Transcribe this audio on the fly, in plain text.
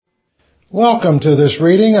Welcome to this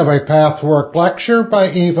reading of a Pathwork lecture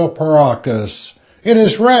by Eva Pierrakos. It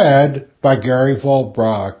is read by Gary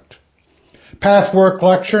Volbracht. Pathwork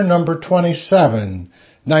lecture number 27,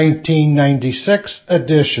 1996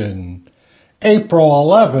 edition, April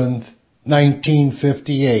 11th,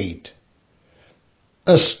 1958.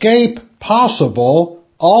 Escape possible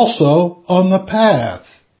also on the path.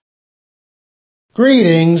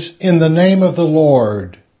 Greetings in the name of the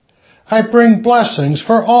Lord. I bring blessings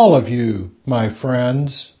for all of you, my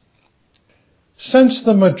friends. Since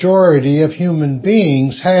the majority of human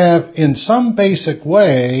beings have, in some basic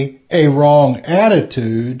way, a wrong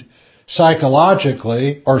attitude,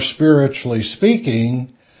 psychologically or spiritually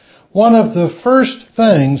speaking, one of the first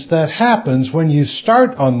things that happens when you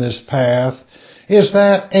start on this path is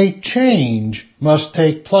that a change must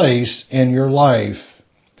take place in your life.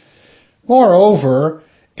 Moreover,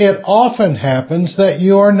 it often happens that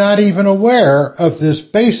you are not even aware of this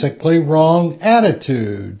basically wrong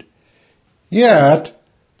attitude. Yet,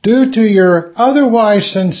 due to your otherwise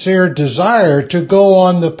sincere desire to go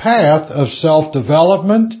on the path of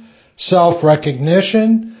self-development,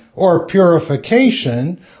 self-recognition, or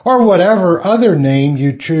purification, or whatever other name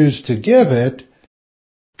you choose to give it,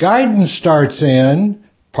 guidance starts in,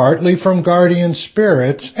 partly from guardian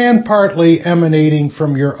spirits and partly emanating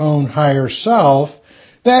from your own higher self,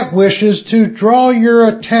 that wishes to draw your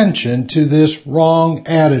attention to this wrong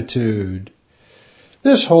attitude.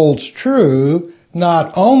 This holds true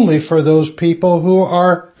not only for those people who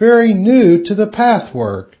are very new to the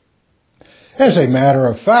pathwork. As a matter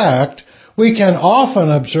of fact, we can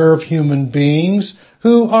often observe human beings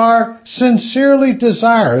who are sincerely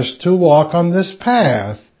desirous to walk on this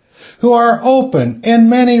path, who are open in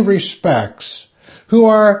many respects, who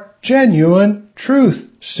are genuine truth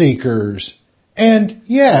seekers, and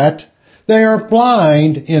yet they are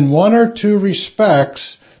blind in one or two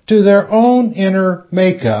respects to their own inner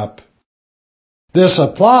makeup. This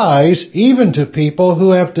applies even to people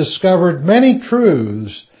who have discovered many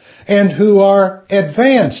truths and who are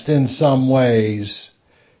advanced in some ways.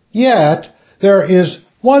 Yet there is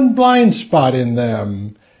one blind spot in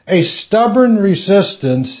them, a stubborn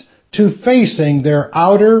resistance to facing their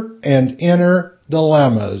outer and inner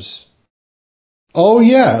dilemmas. Oh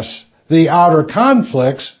yes, the outer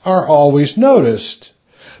conflicts are always noticed,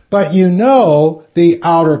 but you know the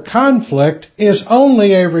outer conflict is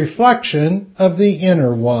only a reflection of the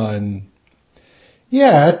inner one.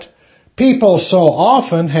 Yet, people so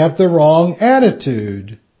often have the wrong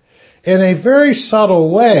attitude. In a very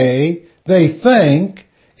subtle way, they think,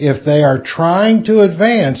 if they are trying to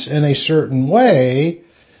advance in a certain way,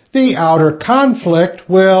 the outer conflict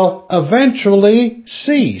will eventually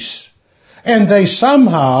cease, and they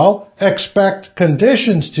somehow expect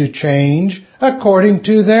conditions to change according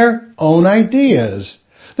to their own ideas,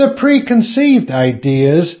 the preconceived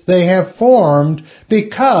ideas they have formed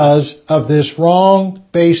because of this wrong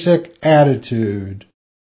basic attitude.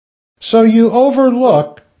 So you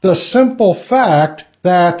overlook the simple fact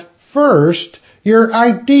that first your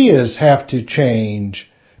ideas have to change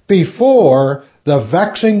before the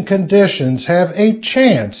vexing conditions have a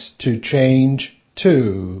chance to change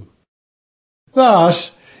too.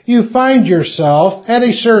 Thus, you find yourself at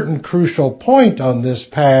a certain crucial point on this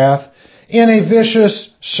path in a vicious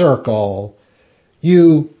circle.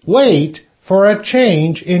 You wait for a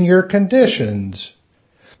change in your conditions,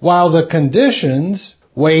 while the conditions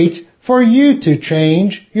wait for you to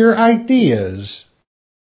change your ideas.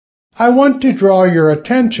 I want to draw your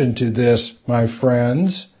attention to this, my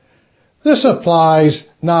friends. This applies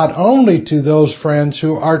not only to those friends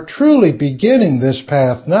who are truly beginning this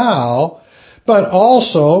path now, but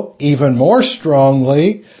also, even more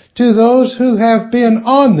strongly, to those who have been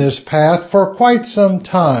on this path for quite some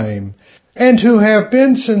time, and who have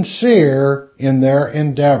been sincere in their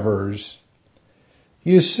endeavors.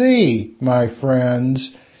 You see, my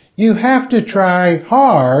friends, you have to try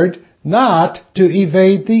hard not to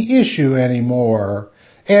evade the issue anymore,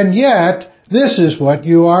 and yet this is what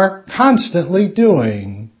you are constantly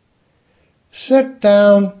doing. Sit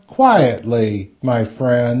down quietly, my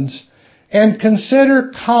friends, and consider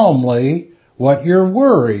calmly what your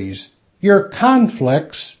worries, your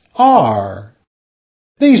conflicts are.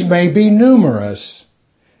 These may be numerous.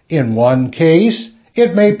 In one case,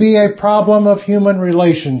 it may be a problem of human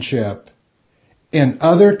relationship. In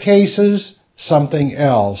other cases, something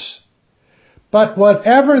else. But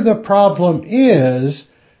whatever the problem is,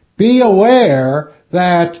 be aware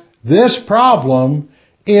that this problem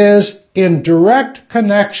is in direct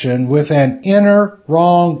connection with an inner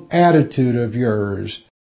wrong attitude of yours,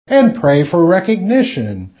 and pray for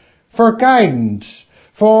recognition, for guidance,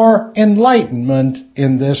 for enlightenment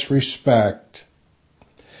in this respect.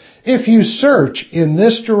 If you search in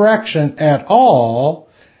this direction at all,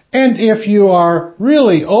 and if you are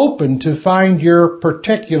really open to find your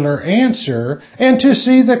particular answer and to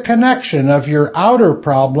see the connection of your outer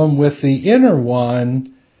problem with the inner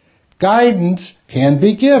one, guidance can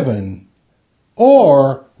be given.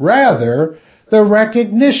 Or, rather, the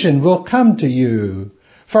recognition will come to you,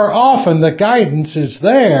 for often the guidance is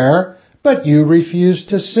there, but you refuse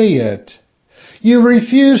to see it. You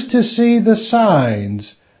refuse to see the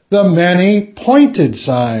signs, the many pointed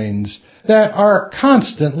signs that are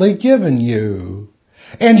constantly given you.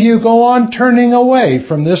 And you go on turning away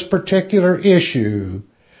from this particular issue.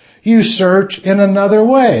 You search in another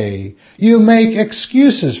way. You make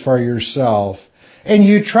excuses for yourself. And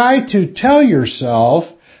you try to tell yourself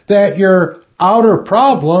that your outer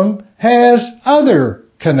problem has other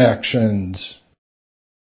connections.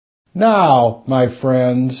 Now, my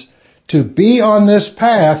friends, to be on this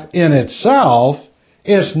path in itself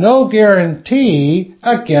is no guarantee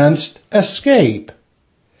against escape.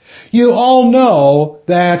 You all know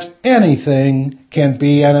that anything can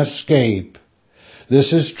be an escape.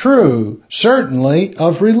 This is true, certainly,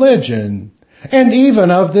 of religion, and even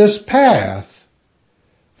of this path.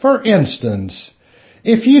 For instance,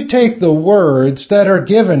 if you take the words that are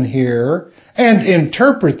given here and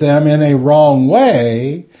interpret them in a wrong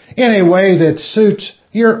way, in a way that suits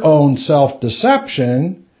your own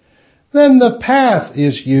self-deception, then the path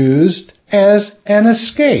is used as an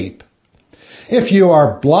escape. If you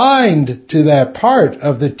are blind to that part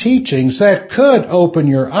of the teachings that could open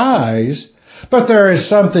your eyes, but there is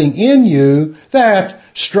something in you that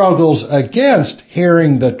struggles against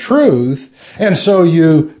hearing the truth, and so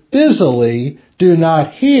you busily do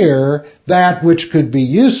not hear that which could be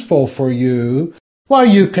useful for you, while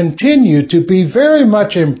you continue to be very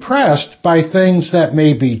much impressed by things that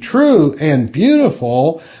may be true and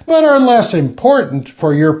beautiful, but are less important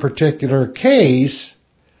for your particular case,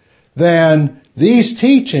 then these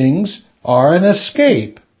teachings are an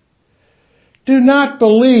escape. Do not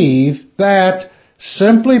believe that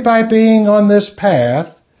simply by being on this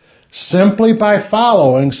path, simply by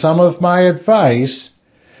following some of my advice,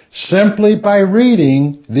 simply by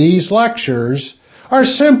reading these lectures, or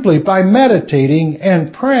simply by meditating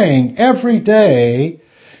and praying every day,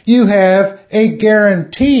 you have a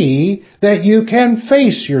guarantee that you can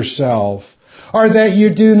face yourself, or that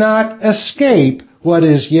you do not escape what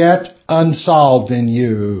is yet unsolved in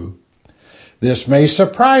you. This may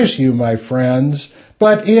surprise you, my friends,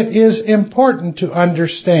 but it is important to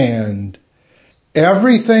understand.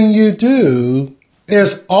 Everything you do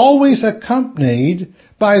is always accompanied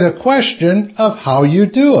by the question of how you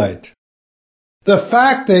do it. The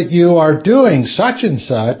fact that you are doing such and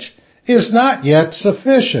such is not yet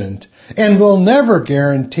sufficient and will never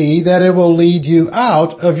guarantee that it will lead you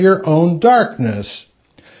out of your own darkness.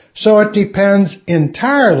 So it depends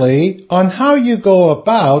entirely on how you go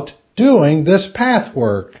about doing this path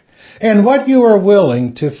work and what you are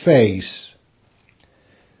willing to face.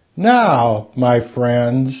 Now, my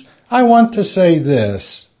friends, I want to say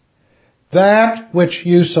this. That which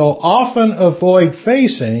you so often avoid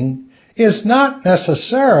facing is not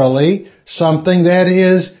necessarily something that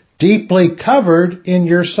is deeply covered in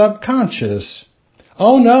your subconscious.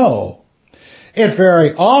 Oh no. It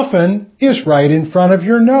very often is right in front of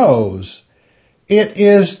your nose. It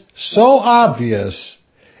is so obvious.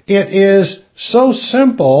 It is so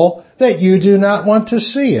simple that you do not want to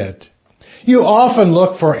see it. You often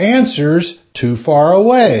look for answers too far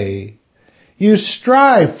away. You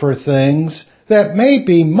strive for things that may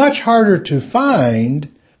be much harder to find,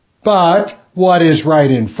 but what is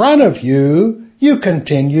right in front of you, you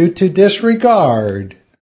continue to disregard.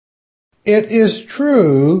 It is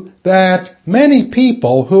true that many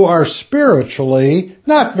people who are spiritually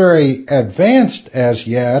not very advanced as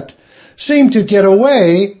yet seem to get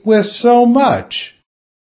away with so much.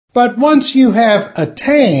 But once you have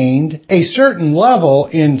attained a certain level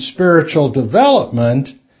in spiritual development,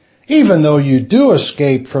 even though you do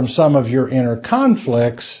escape from some of your inner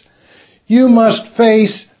conflicts, you must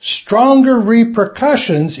face stronger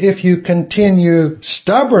repercussions if you continue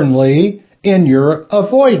stubbornly in your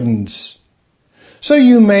avoidance. So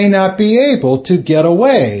you may not be able to get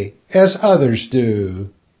away as others do.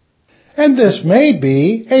 And this may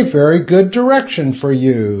be a very good direction for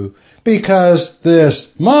you, because this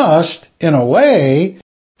must, in a way,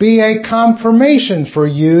 be a confirmation for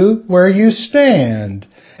you where you stand,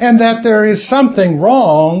 and that there is something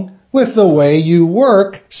wrong with the way you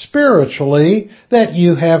work spiritually that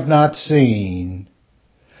you have not seen.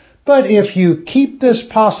 But if you keep this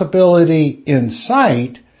possibility in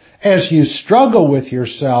sight As you struggle with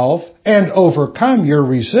yourself and overcome your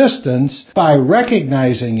resistance by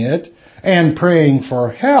recognizing it and praying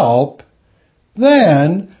for help,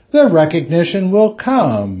 then the recognition will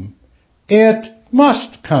come. It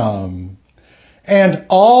must come. And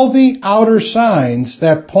all the outer signs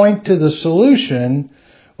that point to the solution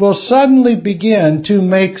will suddenly begin to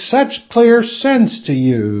make such clear sense to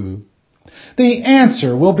you. The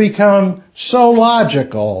answer will become so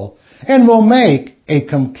logical and will make a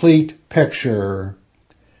complete picture.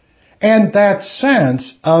 And that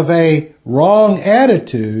sense of a wrong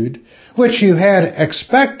attitude, which you had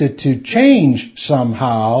expected to change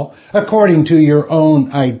somehow according to your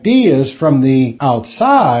own ideas from the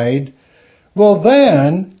outside, will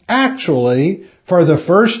then actually, for the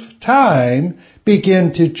first time,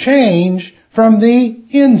 begin to change from the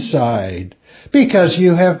inside, because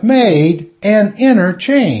you have made an inner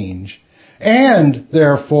change, and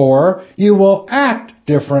therefore you will act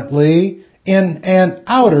differently in an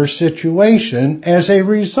outer situation as a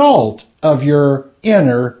result of your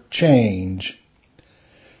inner change.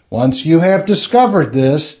 Once you have discovered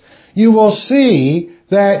this, you will see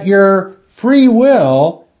that your free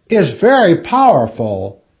will is very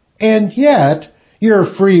powerful, and yet your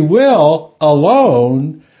free will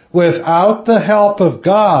alone, without the help of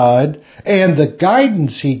God and the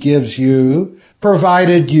guidance He gives you,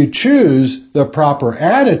 provided you choose the proper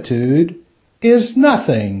attitude, is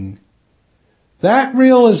nothing. That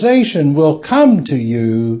realization will come to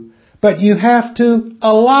you, but you have to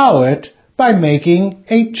allow it by making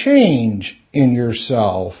a change in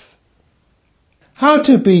yourself. How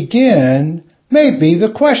to begin may be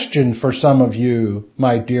the question for some of you,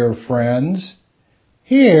 my dear friends.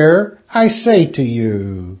 Here I say to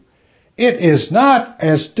you, it is not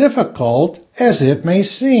as difficult as it may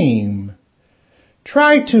seem.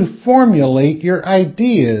 Try to formulate your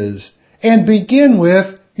ideas and begin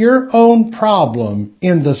with your own problem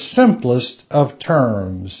in the simplest of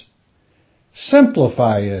terms.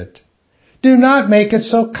 Simplify it. Do not make it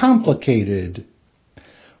so complicated.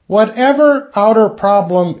 Whatever outer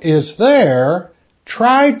problem is there,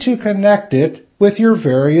 try to connect it with your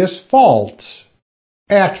various faults.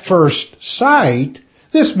 At first sight,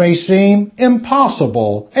 this may seem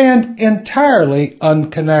impossible and entirely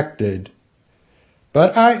unconnected.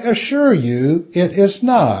 But I assure you it is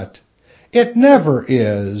not. It never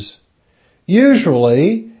is.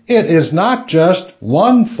 Usually, it is not just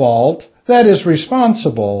one fault that is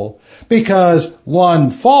responsible, because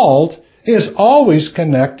one fault is always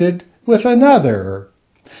connected with another.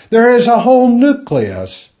 There is a whole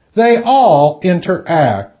nucleus. They all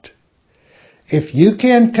interact. If you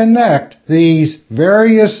can connect these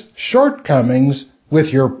various shortcomings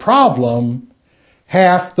with your problem,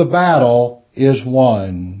 half the battle is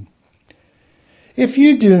won. If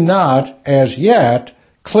you do not, as yet,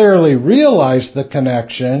 clearly realize the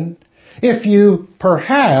connection, if you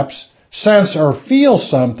perhaps sense or feel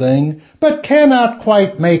something but cannot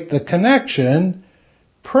quite make the connection,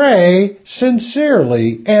 pray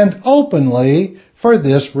sincerely and openly for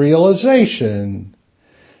this realization.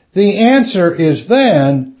 The answer is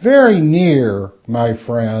then very near, my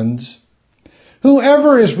friends.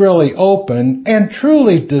 Whoever is really open and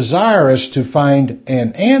truly desirous to find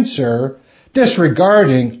an answer,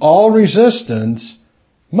 disregarding all resistance,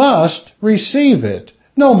 must receive it,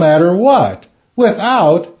 no matter what,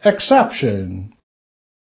 without exception.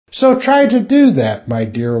 So try to do that, my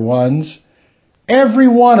dear ones. Every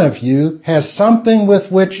one of you has something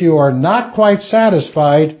with which you are not quite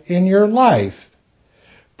satisfied in your life.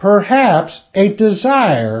 Perhaps a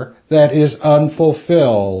desire that is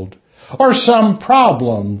unfulfilled, or some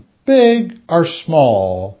problem, big or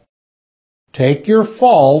small. Take your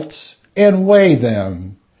faults and weigh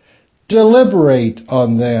them. Deliberate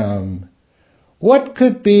on them. What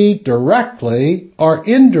could be directly or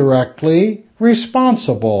indirectly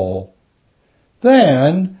responsible?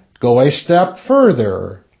 Then go a step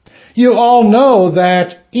further. You all know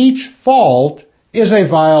that each fault is a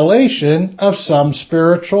violation of some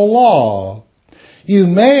spiritual law. You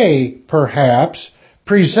may, perhaps,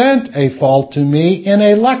 present a fault to me in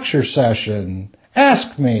a lecture session.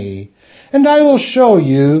 Ask me, and I will show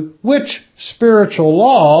you which spiritual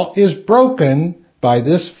law is broken by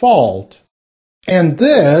this fault. And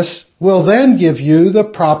this will then give you the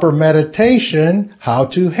proper meditation how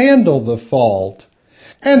to handle the fault.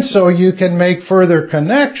 And so you can make further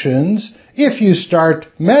connections if you start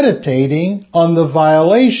meditating on the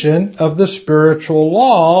violation of the spiritual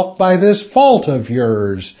law by this fault of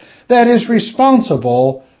yours that is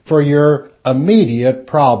responsible for your immediate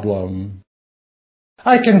problem.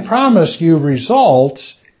 I can promise you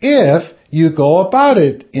results if you go about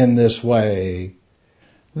it in this way.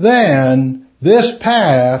 then this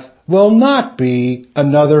path will not be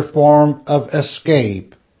another form of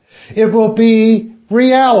escape. It will be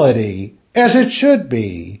reality, as it should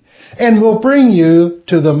be, and will bring you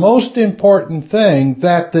to the most important thing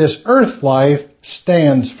that this earth life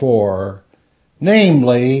stands for,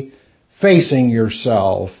 namely, facing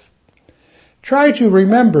yourself. Try to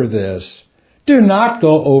remember this. Do not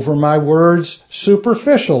go over my words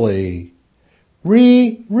superficially.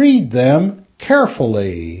 Reread them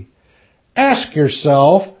carefully. Ask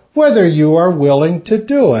yourself whether you are willing to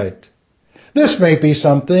do it. This may be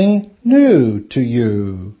something new to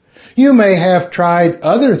you. You may have tried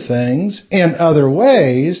other things in other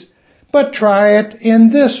ways, but try it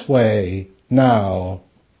in this way now.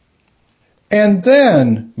 And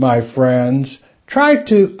then, my friends, try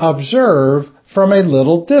to observe from a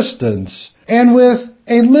little distance and with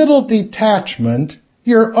a little detachment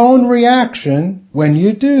your own reaction when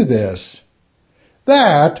you do this.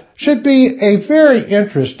 That should be a very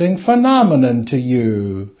interesting phenomenon to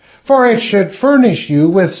you, for it should furnish you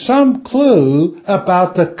with some clue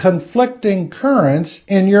about the conflicting currents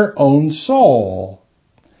in your own soul.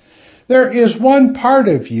 There is one part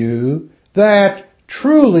of you that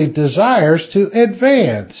truly desires to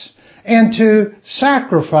advance and to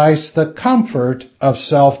sacrifice the comfort of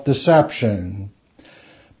self-deception.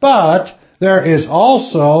 But there is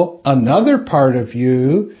also another part of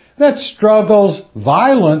you that struggles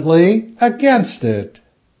violently against it.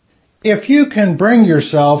 If you can bring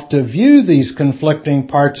yourself to view these conflicting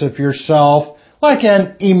parts of yourself like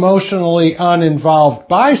an emotionally uninvolved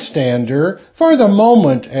bystander, for the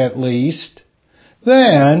moment at least,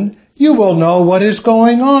 then you will know what is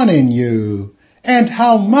going on in you and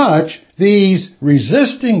how much these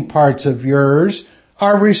resisting parts of yours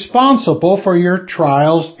are responsible for your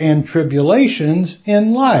trials and tribulations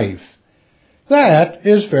in life. That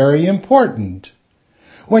is very important.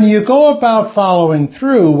 When you go about following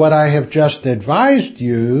through what I have just advised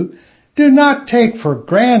you, do not take for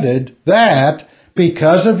granted that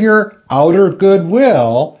because of your outer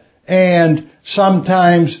goodwill and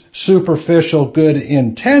sometimes superficial good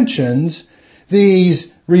intentions, these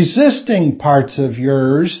resisting parts of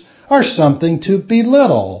yours are something to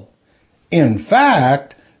belittle. In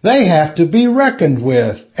fact, they have to be reckoned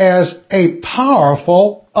with as a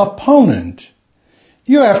powerful opponent.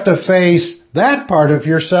 You have to face that part of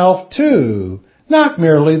yourself too, not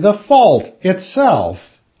merely the fault itself.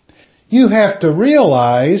 You have to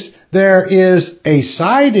realize there is a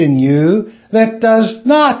side in you that does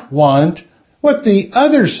not want what the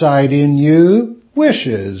other side in you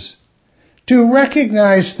wishes. To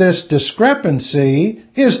recognize this discrepancy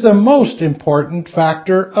is the most important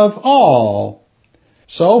factor of all.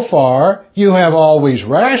 So far, you have always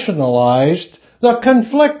rationalized the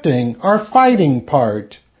conflicting or fighting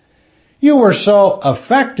part. You were so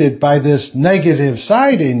affected by this negative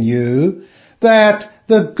side in you that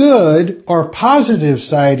the good or positive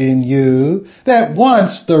side in you that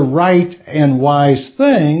wants the right and wise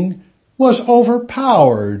thing was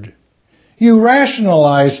overpowered. You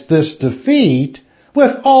rationalized this defeat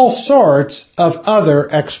with all sorts of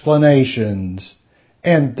other explanations.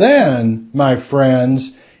 And then, my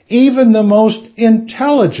friends, even the most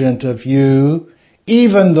intelligent of you,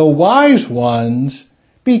 even the wise ones,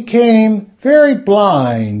 became very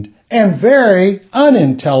blind and very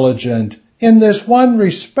unintelligent in this one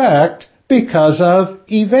respect because of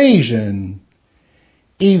evasion.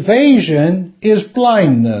 Evasion is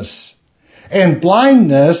blindness, and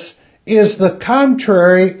blindness is the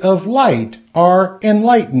contrary of light or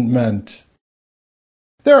enlightenment.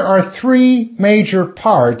 There are three major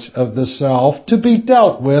parts of the self to be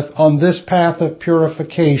dealt with on this path of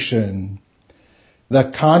purification: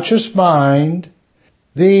 the conscious mind,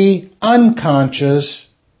 the unconscious,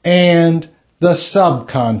 and the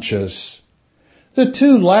subconscious. The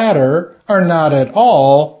two latter are not at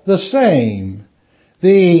all the same.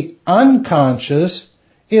 The unconscious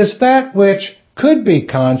is that which could be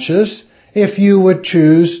conscious if you would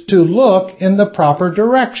choose to look in the proper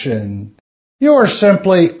direction. You are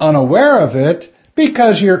simply unaware of it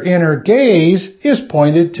because your inner gaze is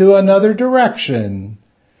pointed to another direction.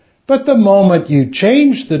 But the moment you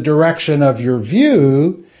change the direction of your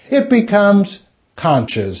view, it becomes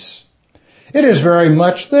conscious. It is very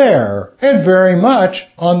much there and very much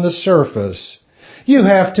on the surface. You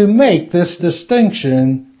have to make this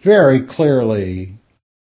distinction very clearly.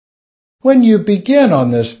 When you begin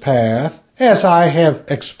on this path, as I have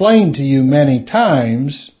explained to you many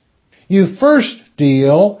times, you first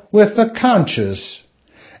deal with the conscious,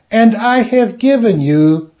 and I have given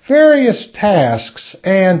you various tasks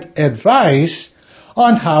and advice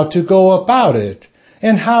on how to go about it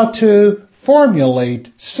and how to formulate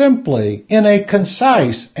simply in a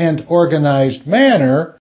concise and organized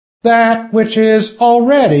manner that which is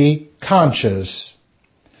already conscious.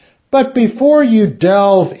 But before you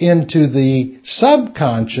delve into the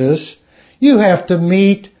subconscious, you have to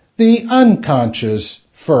meet the unconscious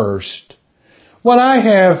first. What I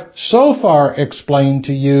have so far explained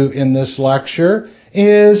to you in this lecture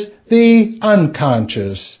is the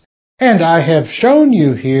unconscious, and I have shown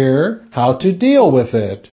you here how to deal with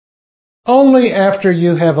it. Only after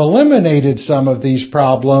you have eliminated some of these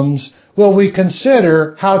problems will we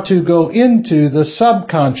consider how to go into the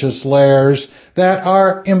subconscious layers that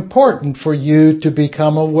are important for you to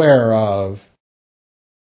become aware of.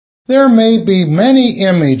 There may be many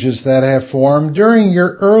images that have formed during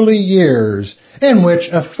your early years and which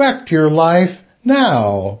affect your life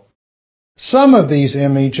now. Some of these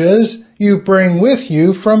images you bring with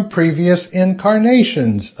you from previous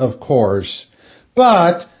incarnations, of course,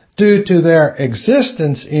 but due to their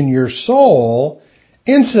existence in your soul,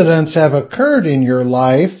 incidents have occurred in your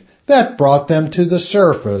life that brought them to the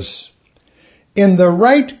surface. In the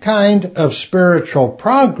right kind of spiritual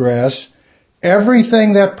progress,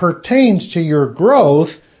 everything that pertains to your growth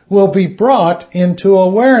will be brought into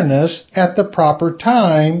awareness at the proper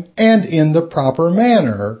time and in the proper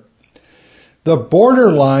manner. The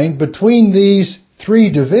borderline between these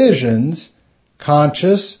three divisions,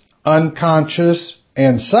 conscious, unconscious,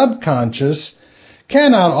 and subconscious,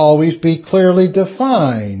 cannot always be clearly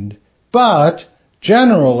defined, but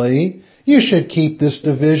generally you should keep this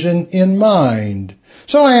division in mind.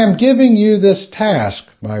 So I am giving you this task,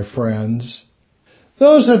 my friends.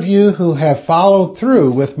 Those of you who have followed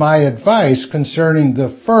through with my advice concerning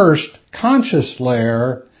the first conscious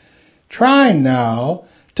layer, try now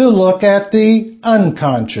to look at the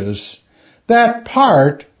unconscious, that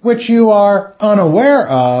part which you are unaware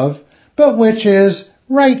of, but which is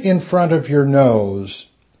right in front of your nose.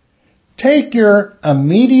 Take your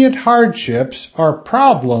immediate hardships or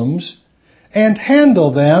problems and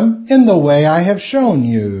handle them in the way I have shown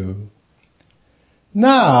you.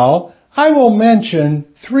 Now, I will mention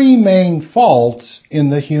three main faults in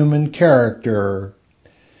the human character.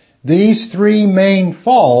 These three main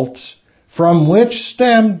faults, from which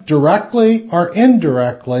stem directly or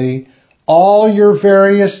indirectly all your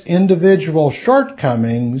various individual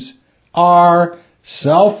shortcomings, are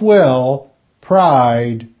self-will,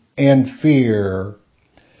 pride, and fear.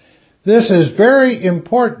 This is very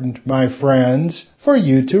important, my friends, for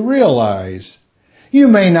you to realize. You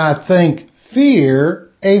may not think fear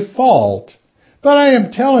a fault, but I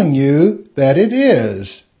am telling you that it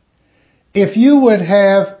is. If you would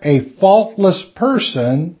have a faultless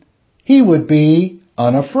person, he would be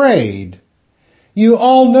unafraid. You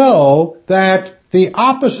all know that the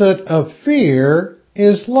opposite of fear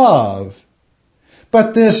is love.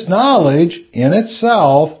 But this knowledge in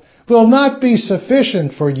itself will not be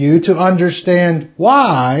sufficient for you to understand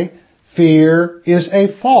why fear is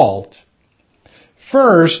a fault.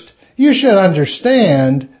 First, you should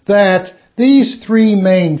understand that these three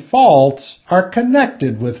main faults are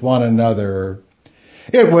connected with one another.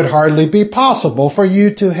 It would hardly be possible for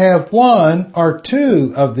you to have one or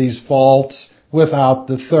two of these faults without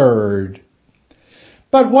the third.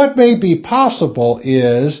 But what may be possible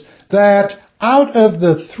is that out of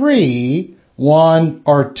the three, one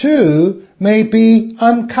or two may be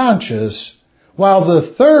unconscious, while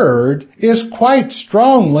the third is quite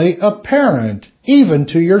strongly apparent, even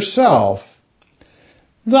to yourself.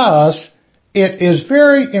 Thus, it is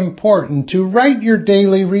very important to write your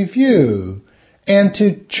daily review and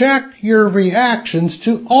to check your reactions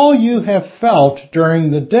to all you have felt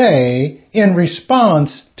during the day in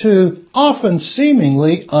response to often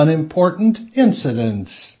seemingly unimportant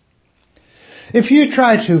incidents. If you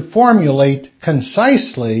try to formulate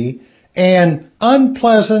concisely an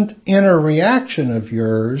unpleasant inner reaction of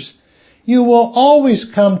yours, you will always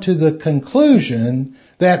come to the conclusion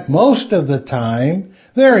that most of the time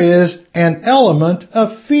there is an element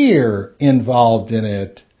of fear involved in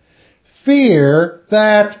it. Fear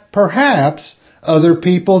that perhaps other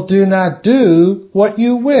people do not do what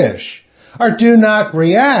you wish or do not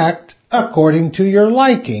react according to your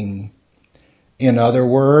liking. In other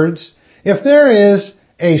words, if there is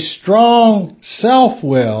a strong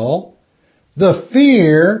self-will, the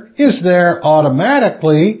fear is there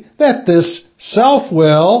automatically that this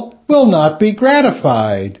self-will will not be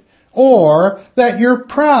gratified, or that your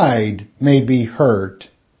pride may be hurt.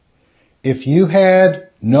 If you had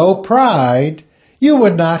no pride, you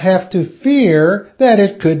would not have to fear that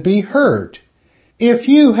it could be hurt. If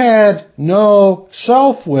you had no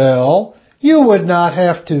self-will, you would not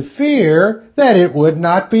have to fear that it would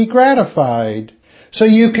not be gratified. so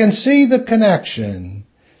you can see the connection.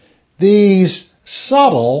 These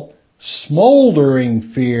subtle,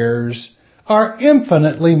 smoldering fears are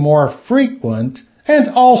infinitely more frequent and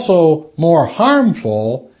also more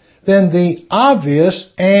harmful than the obvious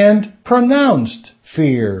and pronounced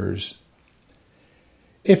fears.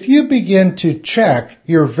 If you begin to check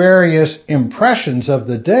your various impressions of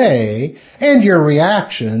the day and your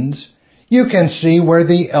reactions, you can see where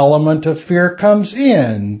the element of fear comes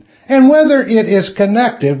in and whether it is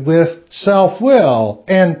connected with self-will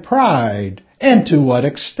and pride, and to what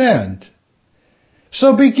extent.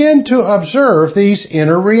 So begin to observe these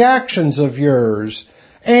inner reactions of yours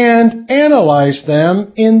and analyze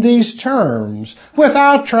them in these terms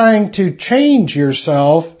without trying to change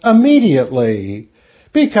yourself immediately,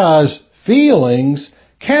 because feelings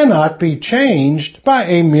cannot be changed by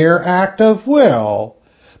a mere act of will,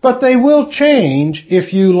 but they will change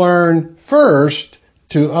if you learn first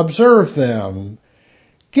to observe them.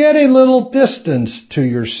 Get a little distance to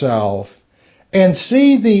yourself and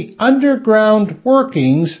see the underground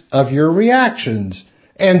workings of your reactions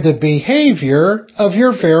and the behavior of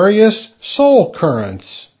your various soul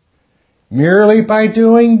currents. Merely by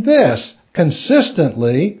doing this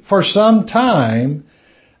consistently for some time,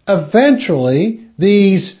 eventually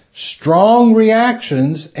these strong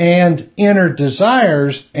reactions and inner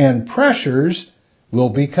desires and pressures will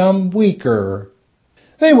become weaker.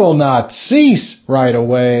 They will not cease right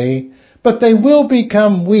away, but they will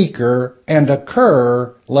become weaker and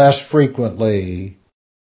occur less frequently.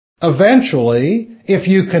 Eventually, if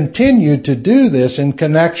you continue to do this in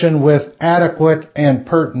connection with adequate and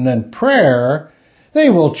pertinent prayer,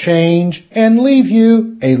 they will change and leave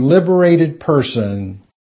you a liberated person.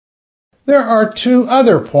 There are two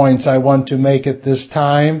other points I want to make at this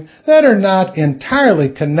time that are not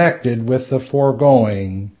entirely connected with the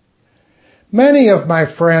foregoing. Many of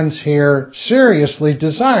my friends here seriously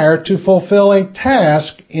desire to fulfill a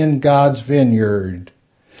task in God's vineyard.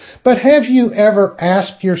 But have you ever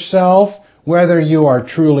asked yourself whether you are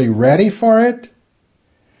truly ready for it?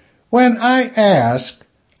 When I ask,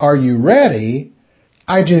 "Are you ready?"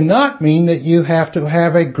 I do not mean that you have to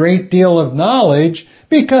have a great deal of knowledge,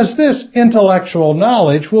 because this intellectual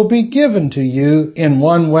knowledge will be given to you in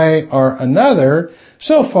one way or another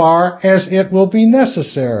so far as it will be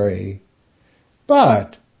necessary.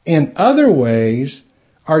 But in other ways,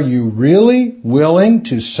 are you really willing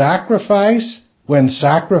to sacrifice when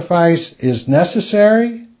sacrifice is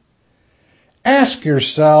necessary? Ask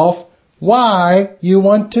yourself why you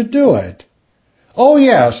want to do it. Oh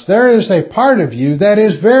yes, there is a part of you that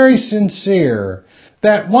is very sincere,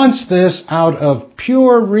 that wants this out of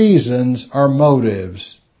pure reasons or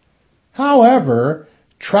motives. However,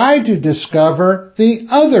 try to discover the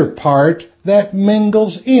other part that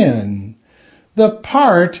mingles in, the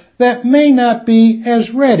part that may not be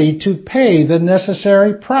as ready to pay the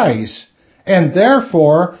necessary price, and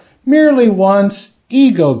therefore merely wants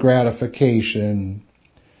ego gratification.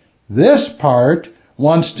 This part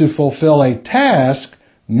wants to fulfill a task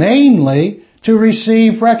mainly to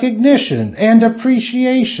receive recognition and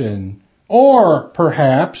appreciation, or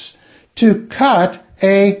perhaps to cut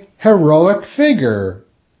a heroic figure.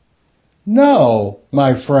 No,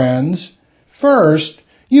 my friends, first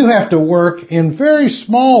you have to work in very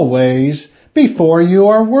small ways before you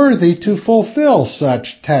are worthy to fulfill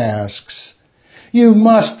such tasks. You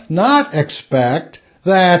must not expect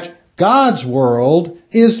that God's world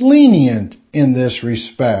is lenient in this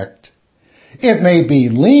respect. It may be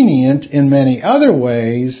lenient in many other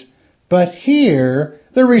ways, but here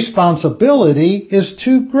the responsibility is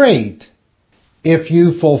too great. If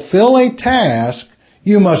you fulfill a task,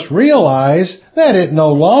 you must realize that it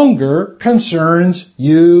no longer concerns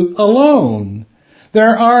you alone.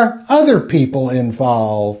 There are other people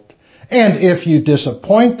involved, and if you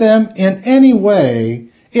disappoint them in any way,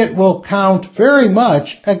 it will count very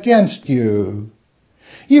much against you.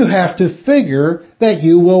 You have to figure that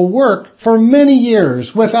you will work for many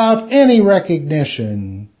years without any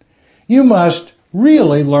recognition. You must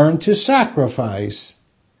really learn to sacrifice.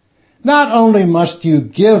 Not only must you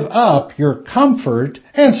give up your comfort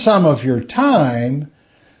and some of your time,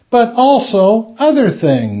 but also other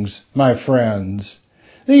things, my friends.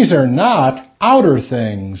 These are not outer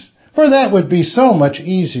things, for that would be so much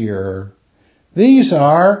easier. These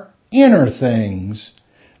are inner things.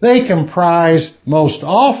 They comprise most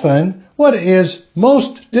often what is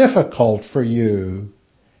most difficult for you.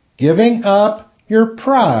 Giving up your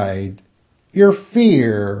pride, your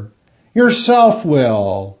fear, your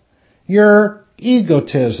self-will, your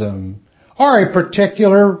egotism, or a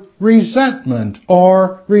particular resentment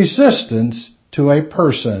or resistance to a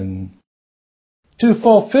person. To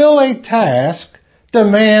fulfill a task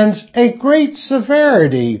demands a great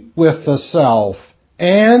severity with the self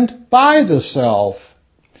and by the self.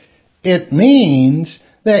 It means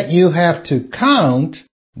that you have to count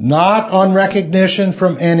not on recognition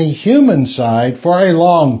from any human side for a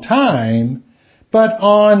long time, but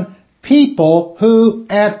on people who,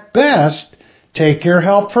 at best, take your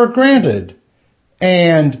help for granted,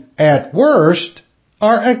 and, at worst,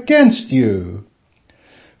 are against you.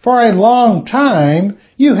 For a long time,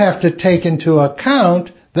 you have to take into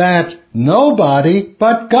account that nobody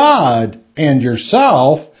but God and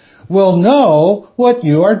yourself will know what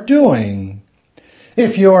you are doing.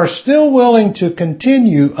 If you are still willing to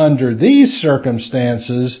continue under these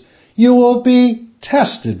circumstances, you will be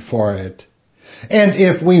tested for it. And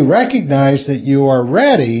if we recognize that you are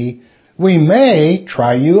ready, we may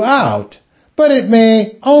try you out, but it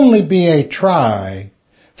may only be a try,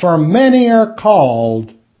 for many are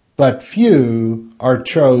called, but few are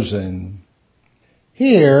chosen.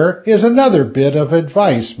 Here is another bit of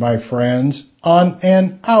advice, my friends, on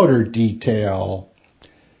an outer detail.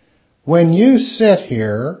 When you sit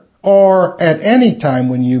here, or at any time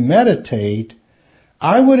when you meditate,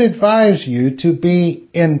 I would advise you to be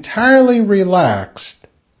entirely relaxed,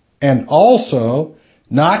 and also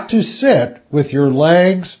not to sit with your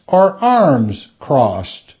legs or arms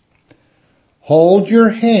crossed. Hold your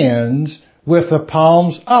hands with the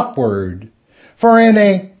palms upward, for in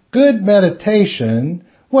a good meditation,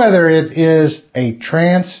 whether it is a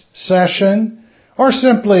trance session or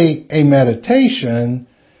simply a meditation,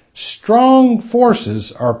 strong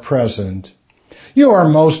forces are present. You are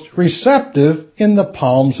most receptive in the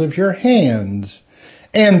palms of your hands,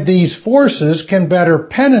 and these forces can better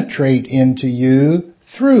penetrate into you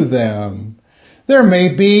through them. There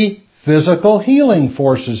may be physical healing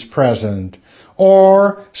forces present,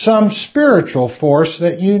 or some spiritual force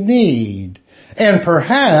that you need, and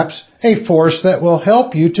perhaps a force that will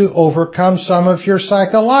help you to overcome some of your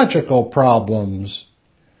psychological problems.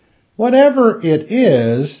 Whatever it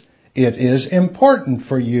is important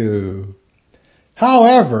for you.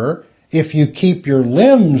 However, if you keep your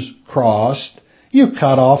limbs crossed, you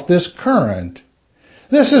cut off this current.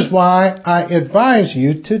 This is why I advise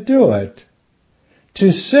you to do it.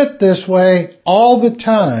 To sit this way all the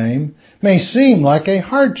time may seem like a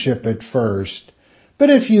hardship at first, but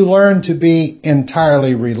if you learn to be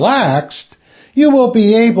entirely relaxed, you will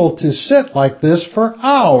be able to sit like this for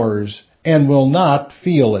hours and will not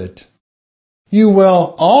feel it. You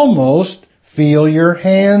will almost feel your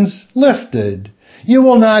hands lifted. You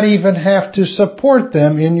will not even have to support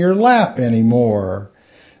them in your lap anymore.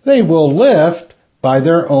 They will lift by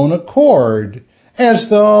their own accord, as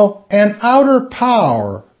though an outer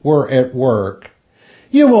power were at work.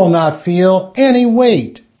 You will not feel any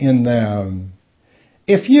weight in them.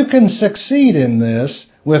 If you can succeed in this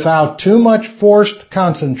without too much forced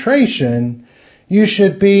concentration, you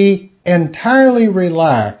should be entirely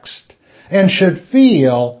relaxed and should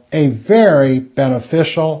feel a very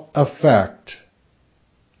beneficial effect.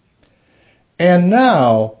 And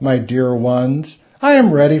now, my dear ones, I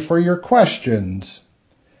am ready for your questions.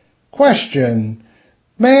 Question: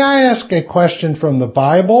 may I ask a question from the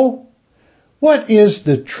Bible? What is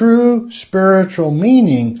the true spiritual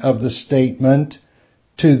meaning of the statement,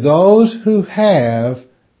 "To those who have,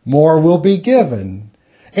 more will be given,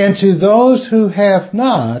 and to those who have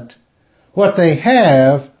not, what they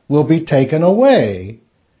have will be taken away"?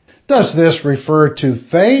 Does this refer to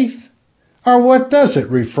faith, or what does it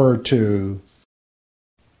refer to?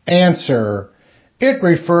 Answer: it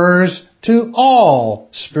refers to all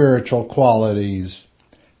spiritual qualities.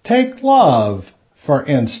 Take love, for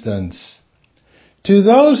instance. To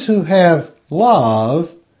those who have love,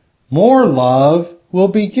 more love will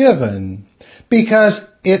be given, because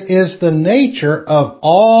it is the nature of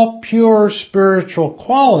all pure spiritual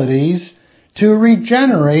qualities to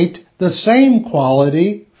regenerate the same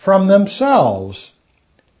quality from themselves.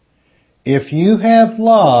 If you have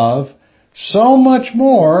love, so much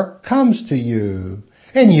more comes to you,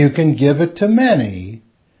 and you can give it to many.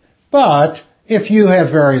 But if you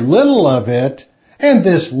have very little of it, and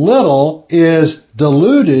this little is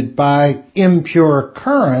diluted by impure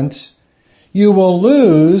currents, you will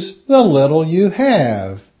lose the little you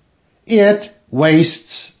have. It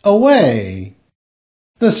wastes away.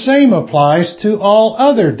 The same applies to all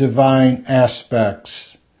other divine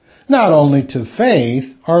aspects, not only to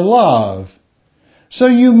faith or love. So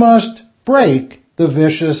you must break the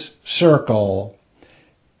vicious circle.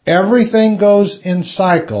 Everything goes in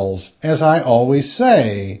cycles, as I always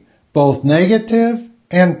say, both negative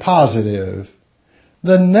and positive.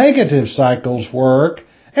 The negative cycles work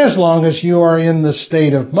as long as you are in the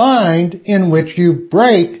state of mind in which you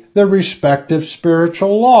break the respective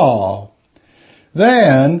spiritual law.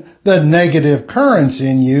 Then the negative currents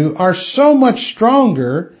in you are so much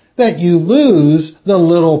stronger that you lose the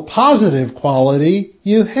little positive quality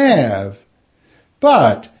you have.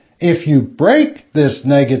 But if you break this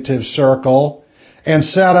negative circle and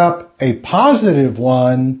set up a positive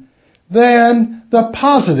one, then the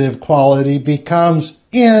positive quality becomes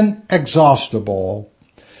inexhaustible.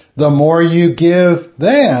 The more you give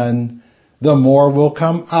then, the more will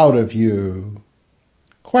come out of you.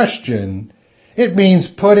 Question: it means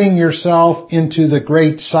putting yourself into the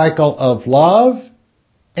great cycle of love?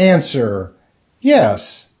 Answer: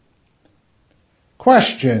 yes.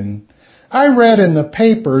 Question: I read in the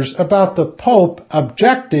papers about the Pope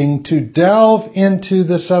objecting to delve into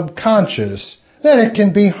the subconscious, that it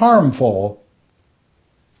can be harmful.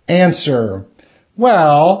 Answer: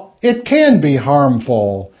 well, it can be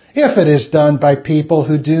harmful if it is done by people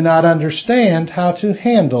who do not understand how to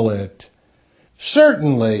handle it.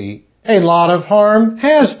 Certainly, a lot of harm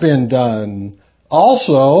has been done,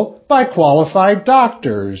 also by qualified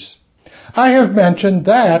doctors. I have mentioned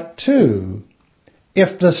that too.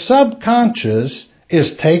 If the subconscious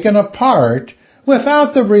is taken apart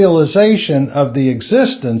without the realization of the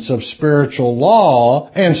existence of spiritual law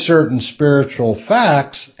and certain spiritual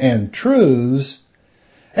facts and truths,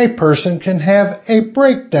 a person can have a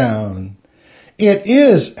breakdown. It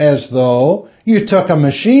is as though you took a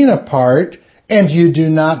machine apart and you do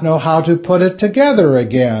not know how to put it together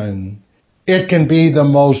again. It can be the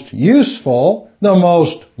most useful, the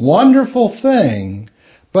most wonderful thing,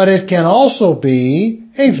 but it can also be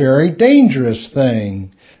a very dangerous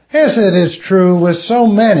thing, as it is true with so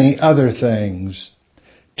many other things.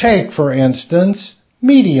 Take, for instance,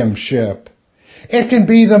 mediumship. It can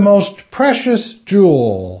be the most precious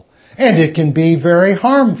jewel, and it can be very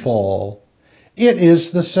harmful. It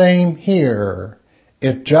is the same here.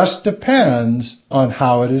 It just depends on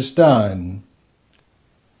how it is done.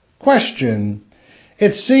 Question: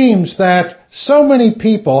 it seems that so many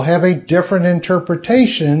people have a different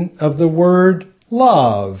interpretation of the word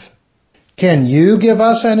love. Can you give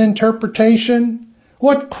us an interpretation?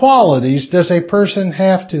 What qualities does a person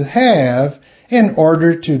have to have in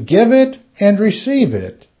order to give it and receive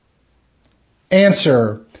it?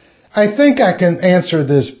 Answer: I think I can answer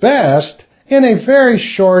this best in a very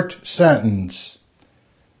short sentence.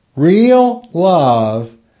 Real love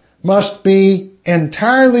must be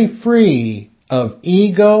entirely free of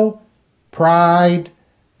ego, pride,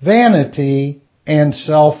 vanity, and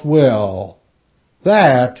self-will.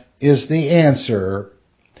 That is the answer.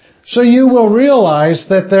 So you will realize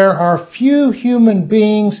that there are few human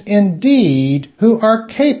beings indeed who are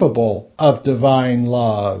capable of divine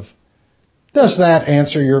love. Does that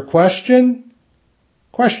answer your question?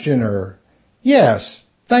 Questioner: yes,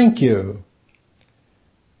 thank you.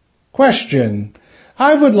 Question: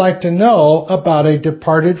 I would like to know about a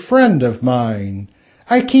departed friend of mine.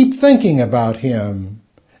 I keep thinking about him,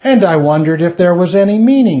 and I wondered if there was any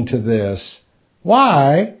meaning to this.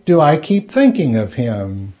 Why do I keep thinking of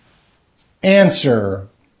him? Answer: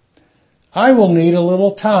 I will need a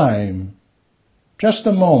little time. Just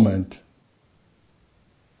a moment.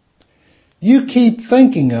 You keep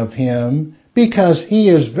thinking of him because he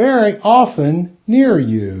is very often near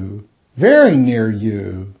you, very near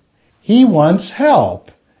you. He wants help,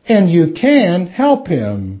 and you can help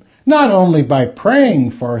him, not only by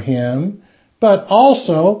praying for him, but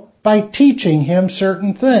also by teaching him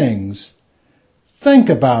certain things. Think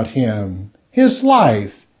about him, his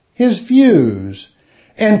life, his views,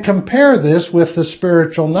 and compare this with the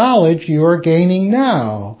spiritual knowledge you are gaining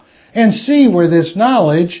now, and see where this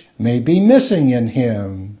knowledge may be missing in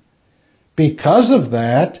him. Because of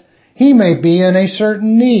that, he may be in a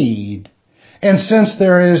certain need. And since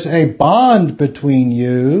there is a bond between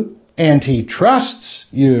you, and he trusts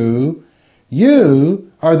you,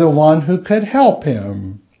 you are the one who could help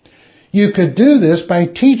him. You could do this by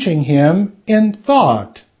teaching him in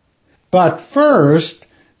thought. But first,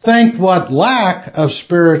 think what lack of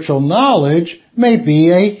spiritual knowledge may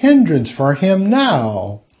be a hindrance for him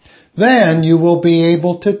now. Then you will be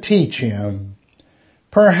able to teach him.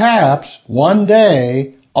 Perhaps one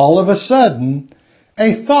day, all of a sudden,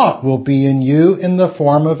 a thought will be in you in the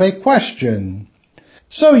form of a question.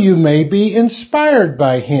 So you may be inspired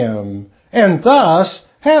by him, and thus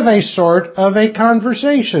have a sort of a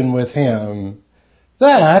conversation with him.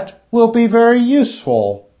 That will be very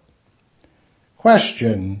useful.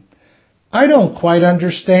 Question: I don't quite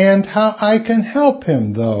understand how I can help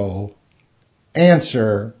him, though.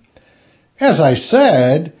 Answer: as I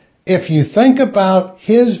said, if you think about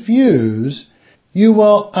his views, you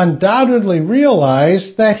will undoubtedly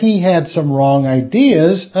realize that he had some wrong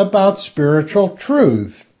ideas about spiritual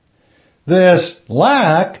truth. This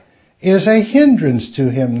lack is a hindrance to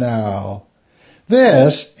him now.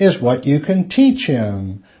 This is what you can teach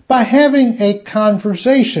him by having a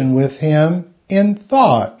conversation with him in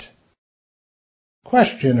thought.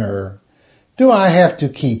 Questioner: do I have to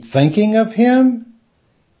keep thinking of him?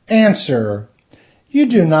 Answer: you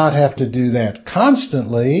do not have to do that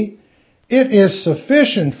constantly. It is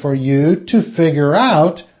sufficient for you to figure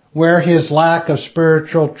out where his lack of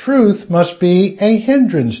spiritual truth must be a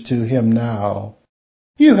hindrance to him now.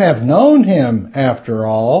 You have known him, after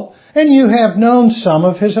all, and you have known some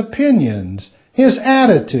of his opinions, his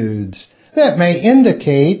attitudes, that may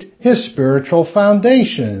indicate his spiritual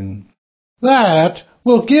foundation. That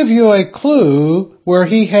will give you a clue where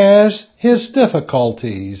he has his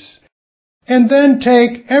difficulties. And then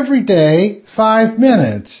take every day 5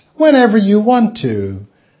 minutes, whenever you want to.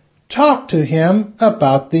 Talk to him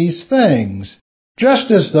about these things, just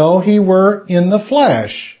as though he were in the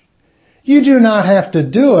flesh. You do not have to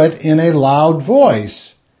do it in a loud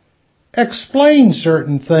voice. Explain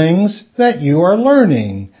certain things that you are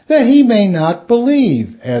learning, that he may not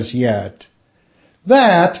believe as yet.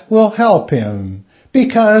 That will help him,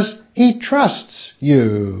 because he trusts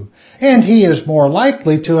you, and he is more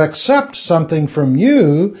likely to accept something from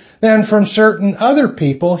you than from certain other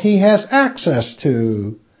people he has access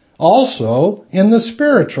to, also in the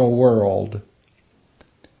spiritual world.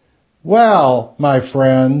 Well, my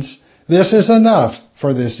friends, this is enough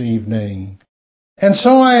for this evening. And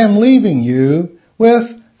so I am leaving you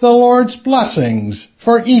with the Lord's blessings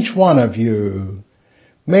for each one of you.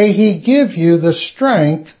 May he give you the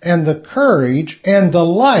strength and the courage and the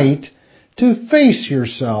light to face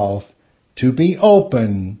yourself, to be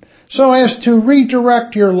open, so as to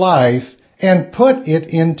redirect your life and put it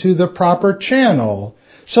into the proper channel,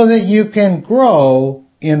 so that you can grow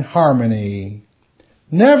in harmony.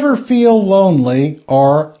 Never feel lonely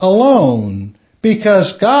or alone,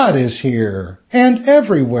 because God is here and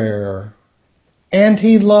everywhere, and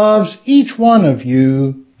he loves each one of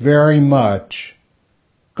you very much.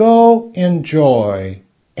 Go in joy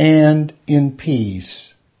and in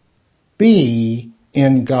peace. Be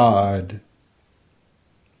in God.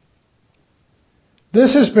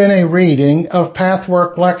 This has been a reading of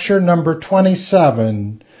Pathwork Lecture number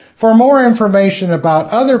 27. For more information about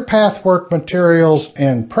other Pathwork materials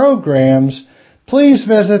and programs, please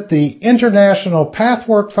visit the International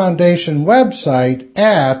Pathwork Foundation website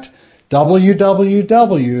at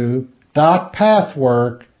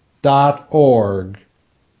www.pathwork.org.